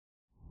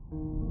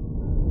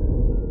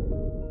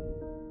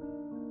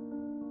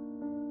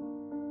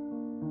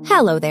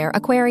Hello there,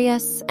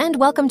 Aquarius, and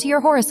welcome to your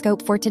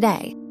horoscope for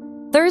today,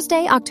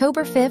 Thursday,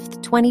 October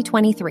 5th,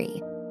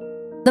 2023.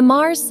 The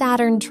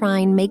Mars-Saturn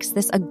trine makes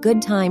this a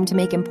good time to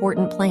make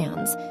important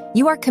plans.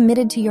 You are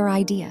committed to your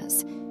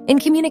ideas. In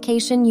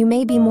communication, you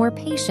may be more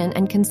patient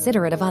and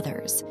considerate of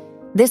others.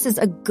 This is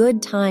a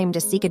good time to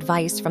seek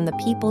advice from the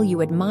people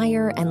you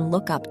admire and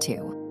look up to.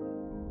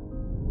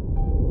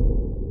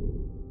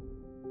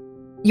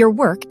 Your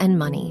work and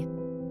money.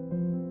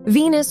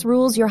 Venus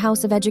rules your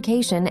house of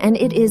education, and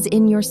it is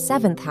in your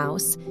 7th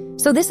house,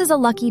 so this is a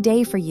lucky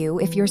day for you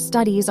if your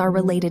studies are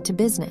related to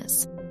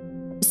business.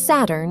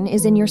 Saturn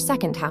is in your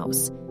 2nd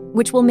house,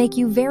 which will make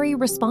you very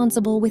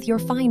responsible with your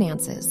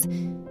finances.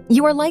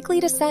 You are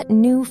likely to set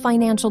new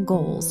financial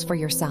goals for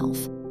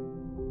yourself.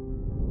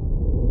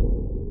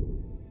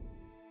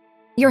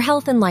 Your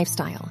health and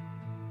lifestyle.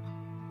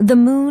 The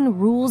moon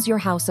rules your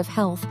house of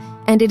health,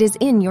 and it is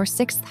in your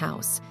 6th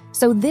house,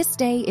 so this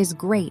day is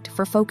great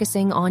for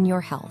focusing on your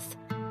health.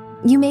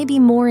 You may be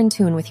more in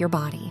tune with your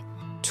body.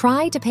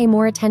 Try to pay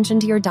more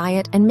attention to your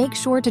diet and make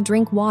sure to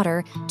drink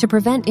water to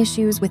prevent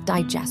issues with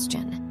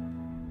digestion.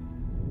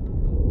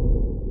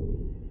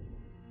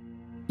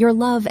 Your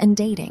love and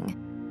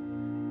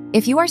dating.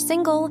 If you are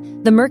single,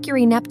 the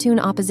Mercury-Neptune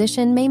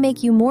opposition may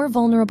make you more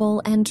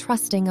vulnerable and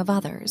trusting of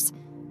others.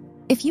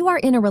 If you are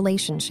in a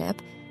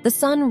relationship, the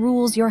sun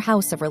rules your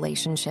house of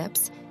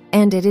relationships,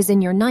 and it is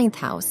in your 9th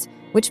house,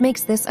 which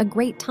makes this a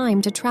great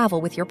time to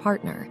travel with your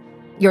partner.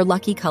 Your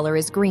lucky color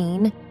is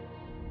green.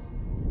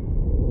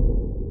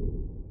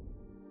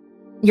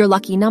 Your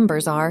lucky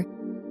numbers are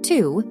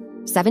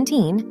 2,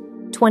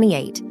 17,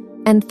 28,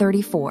 and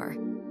 34.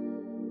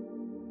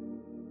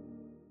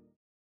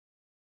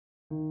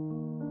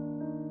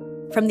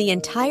 From the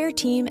entire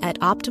team at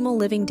Optimal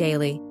Living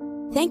Daily,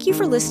 thank you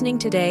for listening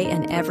today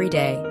and every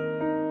day.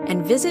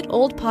 And visit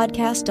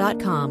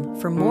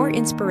oldpodcast.com for more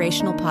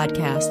inspirational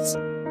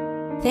podcasts.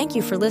 Thank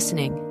you for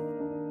listening.